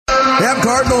Yep,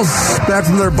 Cardinals back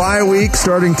from their bye week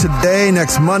starting today,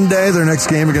 next Monday. Their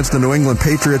next game against the New England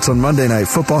Patriots on Monday Night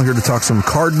Football. Here to talk some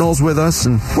Cardinals with us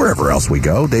and wherever else we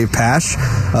go. Dave Pasch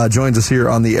joins us here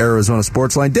on the Arizona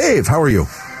Sports Line. Dave, how are you?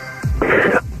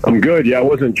 I'm good. Yeah, I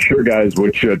wasn't sure, guys,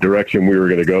 which direction we were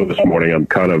going to go this morning. I'm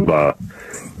kind of,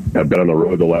 I've been on the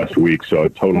road the last week, so I'm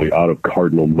totally out of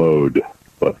Cardinal mode.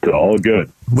 But all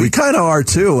good. We kind of are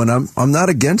too, and I'm not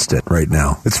against it right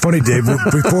now. It's funny, Dave.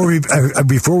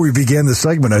 Before we began the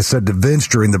segment, I said to Vince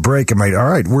during the break, "I'm like, all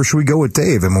right, where should we go with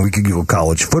Dave? I mean, we could go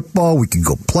college football, we could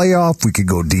go playoff, we could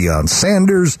go Deion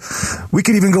Sanders, we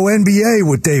could even go NBA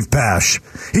with Dave Pasch.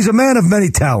 He's a man of many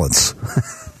talents,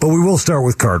 but we will start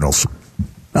with Cardinals."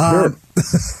 Sure.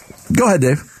 Go ahead,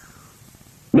 Dave.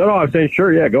 No, I was saying,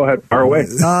 sure, yeah, go ahead, fire away.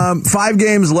 5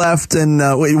 games left, and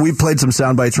we played some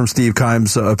sound bites from Steve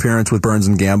Keim's appearance with Burns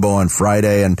and Gambo on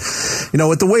Friday. And, you know,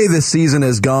 with the way this season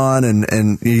has gone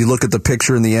and you look at the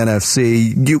picture in the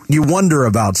NFC, you wonder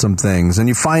about some things, and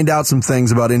you find out some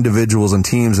things about individuals and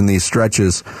teams in these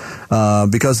stretches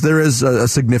because there is a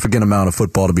significant amount of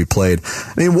football to be played.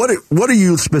 I mean, what are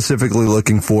you specifically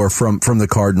looking for from the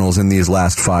Cardinals in these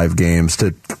last 5 games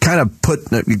to kind of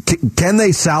can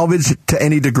they salvage to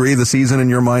any degree the season in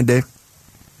your mind, Dave?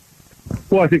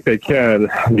 Well, I think they can.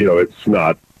 You know, it's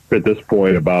not at this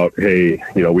point about, hey,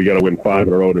 you know, we got to win 5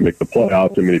 in a row to make the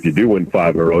playoffs. I mean, if you do win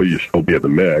 5 in a row, you still be in the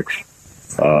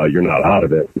mix. You're not out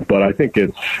of it. But I think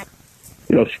it's,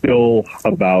 you know, still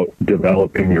about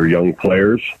developing your young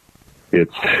players.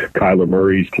 It's Kyler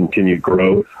Murray's continued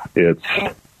growth. It's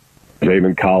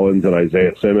Zaven Collins and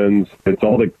Isaiah Simmons. It's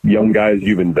all the young guys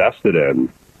you've invested in.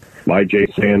 J.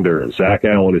 Sanders, Zach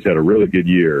Allen has had a really good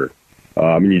year.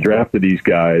 I mean, you drafted these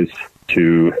guys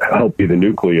to help be the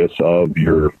nucleus of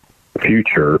your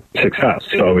future success.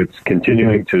 So it's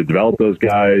continuing to develop those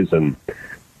guys, and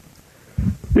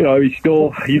you know,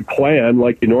 you plan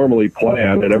like you normally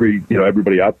plan, and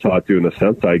everybody I've talked to, in the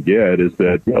sense I get, is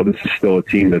that, you know, this is still a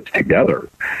team that's together.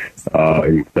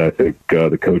 And I think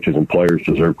the coaches and players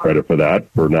deserve credit for that,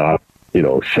 for not, you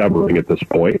know, severing at this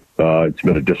point. It's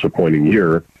been a disappointing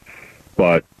year.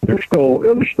 But there's still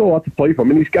a lot to play for. I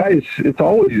mean, these guys,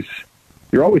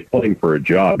 you're always playing for a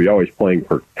job. You're always playing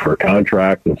for a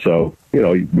contract. And so, you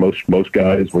know, most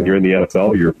guys, when you're in the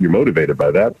NFL, you're motivated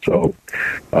by that. So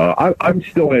I'm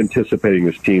still anticipating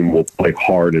this team will play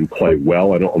hard and play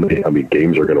well. I don't know how many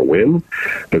games are going to win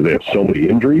because they have so many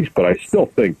injuries, but I still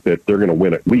think that they're going to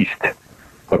win at least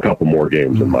a couple more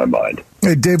games in my mind.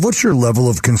 Hey, Dave, what's your level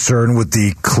of concern with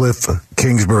the Cliff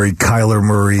Kingsbury-Kyler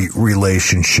Murray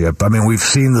relationship? I mean, we've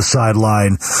seen the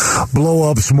sideline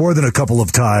blow-ups more than a couple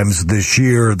of times this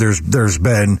year. There's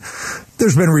been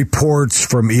reports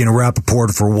from Ian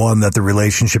Rappaport, for one, that the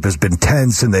relationship has been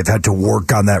tense and they've had to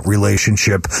work on that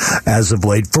relationship as of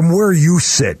late. From where you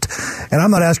sit, and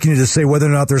I'm not asking you to say whether or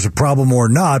not there's a problem or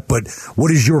not, but what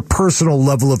is your personal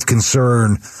level of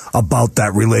concern about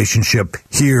that relationship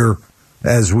here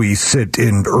as we sit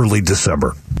in early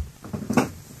December?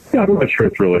 Yeah, I'm not sure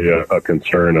it's really a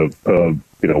concern of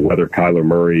you know, whether Kyler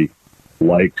Murray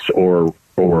likes or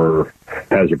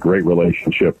has a great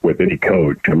relationship with any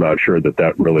coach. I'm not sure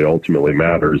that really ultimately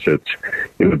matters. It's,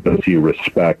 you know, does he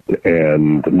respect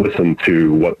and listen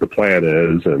to what the plan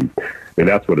is? And I mean,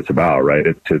 that's what it's about, right?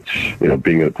 It's you know,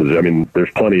 being in a position. I mean,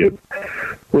 there's plenty of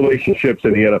relationships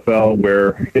in the NFL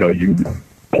where, you know, you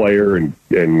player and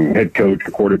head coach,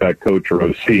 or quarterback coach, or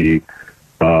OC, you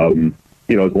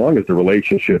know, as long as the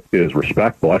relationship is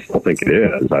respectful, I still think it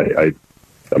is.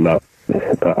 I'm not.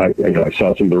 I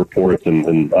saw some of the reports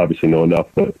and obviously know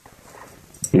enough that,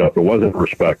 you know, if it wasn't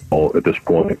respectful at this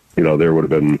point, you know, there would have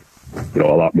been, you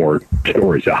know, a lot more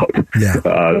stories out.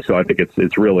 Yeah. So I think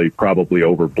it's really probably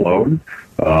overblown.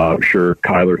 I'm sure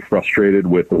Kyler's frustrated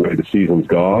with the way the season's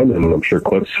gone, and I'm sure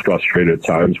Cliff's frustrated at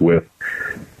times with,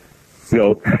 you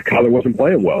know, Kyler wasn't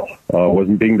playing well,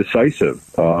 wasn't being decisive.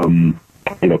 You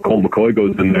know, Colt McCoy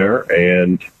goes in there,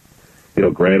 and, you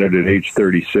know, granted at age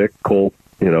 36, Colt,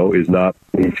 you know, he's not,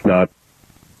 when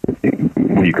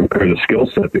you compare the skill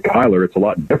set to Kyler, it's a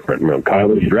lot different. You know,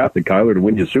 you drafted Kyler to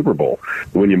win you a Super Bowl,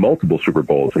 to win you multiple Super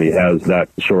Bowls, and he has that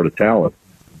sort of talent.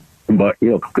 But,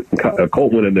 you know,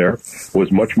 Colt went in there,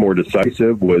 was much more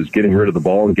decisive, was getting rid of the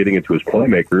ball and getting it to his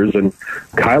playmakers, and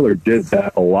Kyler did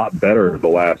that a lot better the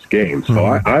last game. So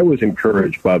I was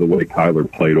encouraged by the way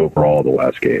Kyler played overall the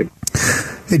last game.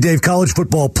 Hey, Dave, college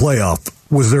football playoff.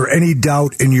 Was there any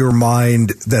doubt in your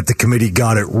mind that the committee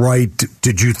got it right?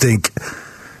 Did you think,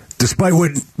 despite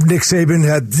what Nick Saban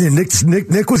had,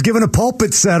 Nick was given a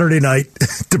pulpit Saturday night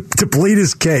to plead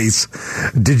his case,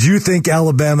 did you think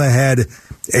Alabama had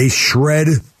a shred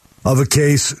of a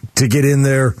case to get in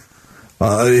there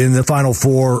in the Final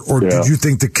Four, or did you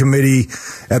think the committee,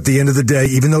 at the end of the day,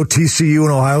 even though TCU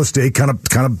and Ohio State kind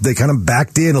of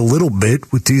backed in a little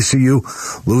bit with TCU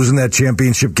losing that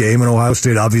championship game, and Ohio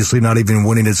State obviously not even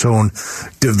winning its own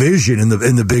division in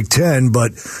the Big Ten,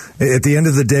 but at the end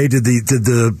of the day, did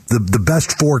the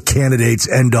best four candidates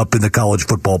end up in the college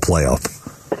football playoff?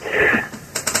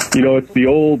 It's the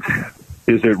old.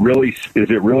 Is it really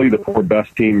the four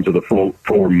best teams or the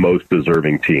four most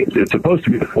deserving teams? It's supposed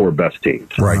to be the four best teams.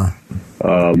 Right.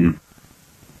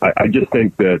 I just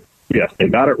think that, yes, they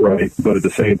got it right, but at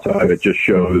the same time, it just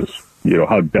shows,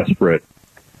 how desperately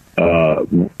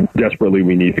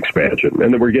we need expansion.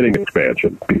 And then we're getting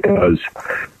expansion because,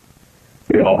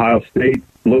 Ohio State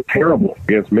looked terrible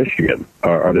against Michigan.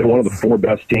 Are they one of the four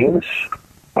best teams?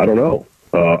 I don't know.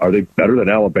 Are they better than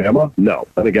Alabama? No.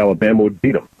 I think Alabama would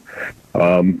beat them.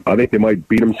 I think they might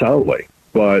beat them soundly,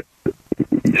 but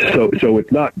so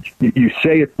it's not. You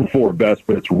say it's the four best,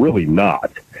 but it's really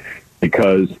not,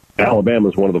 because Alabama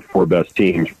is one of the four best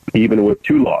teams, even with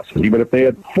 2 losses. Even if they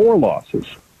had 4 losses,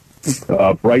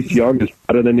 Bryce Young is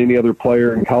better than any other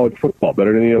player in college football,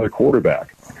 better than any other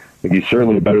quarterback. I think he's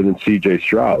certainly better than C.J.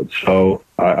 Stroud. So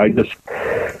I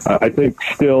think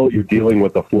still you're dealing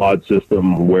with a flawed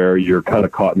system where you're kind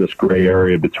of caught in this gray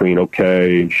area between,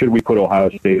 okay, should we put Ohio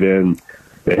State in?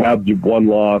 They have 1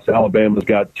 loss. Alabama's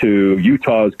got 2.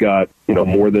 Utah's got,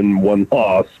 more than 1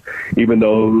 loss, even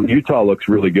though Utah looks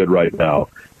really good right now.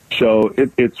 So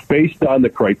it's based on the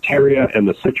criteria and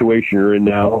the situation you're in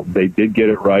now. They did get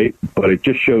it right, but it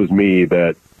just shows me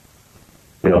that,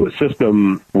 the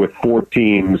system with 4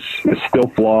 teams is still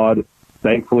flawed.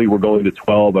 Thankfully, we're going to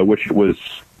 12. I wish it was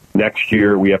next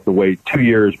year. We have to wait 2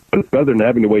 years, but it's better than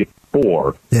having to wait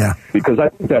 4. Yeah. Because I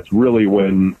think that's really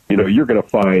when, you're going to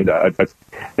find,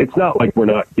 it's not like we're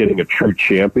not getting a true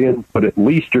champion, but at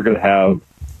least you're going to have,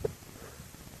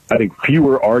 I think,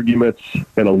 fewer arguments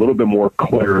and a little bit more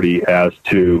clarity as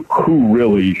to who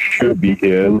really should be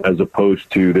in, as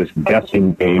opposed to this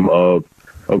guessing game of,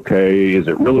 okay, is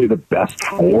it really the best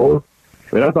 4?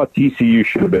 I mean, I thought TCU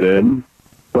should have been in,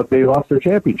 but they lost their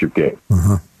championship game.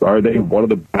 Uh-huh. Are they one of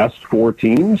the best 4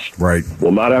 teams? Right.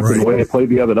 Well, not after the way they played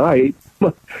the other night,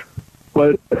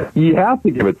 but you have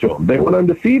to give it to them. They went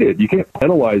undefeated. You can't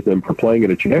penalize them for playing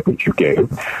in a championship game.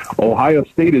 Ohio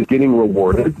State is getting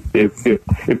rewarded. If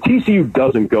TCU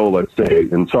doesn't go, let's say,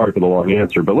 and sorry for the long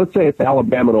answer, but let's say it's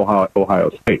Alabama and Ohio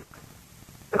State.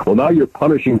 Well, now you're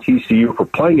punishing TCU for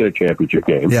playing in a championship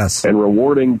game, yes, and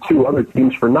rewarding 2 other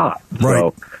teams for not. Right.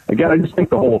 So, again, I just think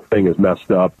the whole thing is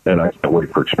messed up, and I can't wait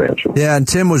for expansion. Yeah, and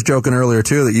Tim was joking earlier,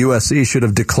 too, that USC should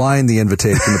have declined the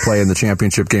invitation to play in the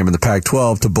championship game in the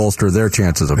Pac-12 to bolster their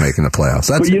chances of making the playoffs.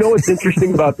 But you know what's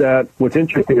interesting about that? What's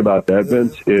interesting about that,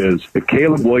 Vince, is if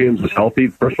Caleb Williams is healthy,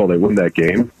 first of all, they win that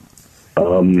game.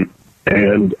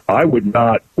 And I would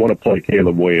not want to play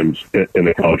Caleb Williams in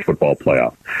the college football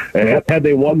playoff. And had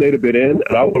they won, they'd have been in,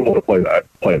 and I wouldn't want to play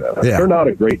that. Yeah. They're not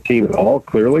a great team at all,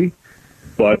 clearly,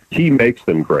 but he makes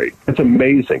them great. It's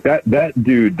amazing. That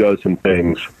dude does some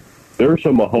things. There's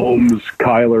some Mahomes,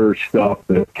 Kyler stuff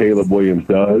that Caleb Williams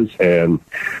does, and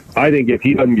I think if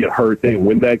he doesn't get hurt, they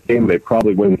win that game. They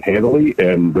probably win handily,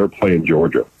 and they're playing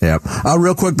Georgia. Yeah.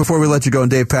 Real quick before we let you go, and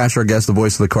Dave Pasch, our guest, the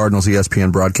voice of the Cardinals,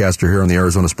 ESPN broadcaster here on the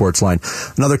Arizona Sports Line.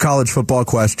 Another college football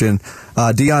question.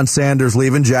 Deion Sanders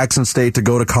leaving Jackson State to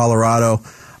go to Colorado.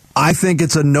 I think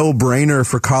it's a no-brainer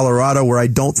for Colorado, where I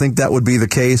don't think that would be the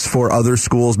case for other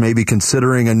schools, maybe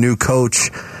considering a new coach.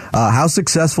 How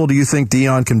successful do you think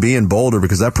Deion can be in Boulder?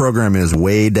 Because that program is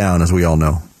way down, as we all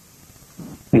know.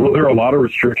 Well, there are a lot of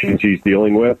restrictions he's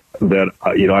dealing with that,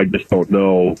 I just don't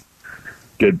know.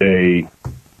 Did they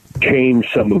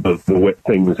change some of the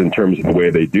things in terms of the way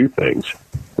they do things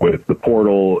with the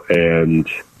portal and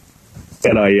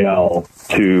NIL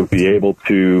to be able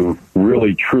to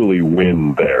really, truly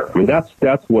win there? I mean,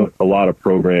 that's what a lot of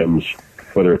programs,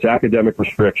 whether it's academic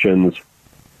restrictions,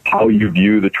 how you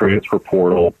view the transfer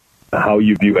portal, how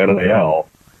you view NIL,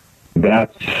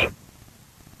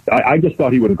 I just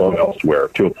thought he would have gone elsewhere,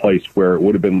 to a place where it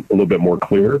would have been a little bit more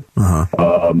clear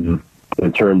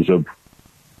in terms of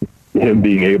him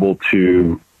being able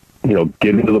to,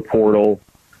 get into the portal,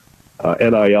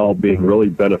 NIL being really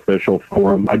beneficial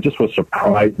for him. I just was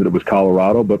surprised that it was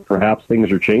Colorado, but perhaps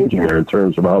things are changing there in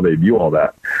terms of how they view all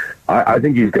that. I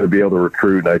think he's going to be able to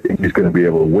recruit, and I think he's going to be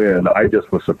able to win. I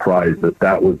just was surprised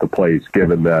that was the place,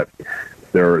 given that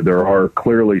there are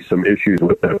clearly some issues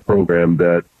with that program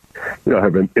that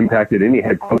have impacted any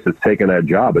head coach that's taken that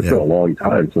job. It's been a long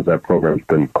time since that program's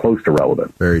been close to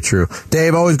relevant. Very true.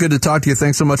 Dave, always good to talk to you.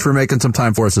 Thanks so much for making some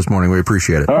time for us this morning. We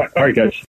appreciate it. All right guys.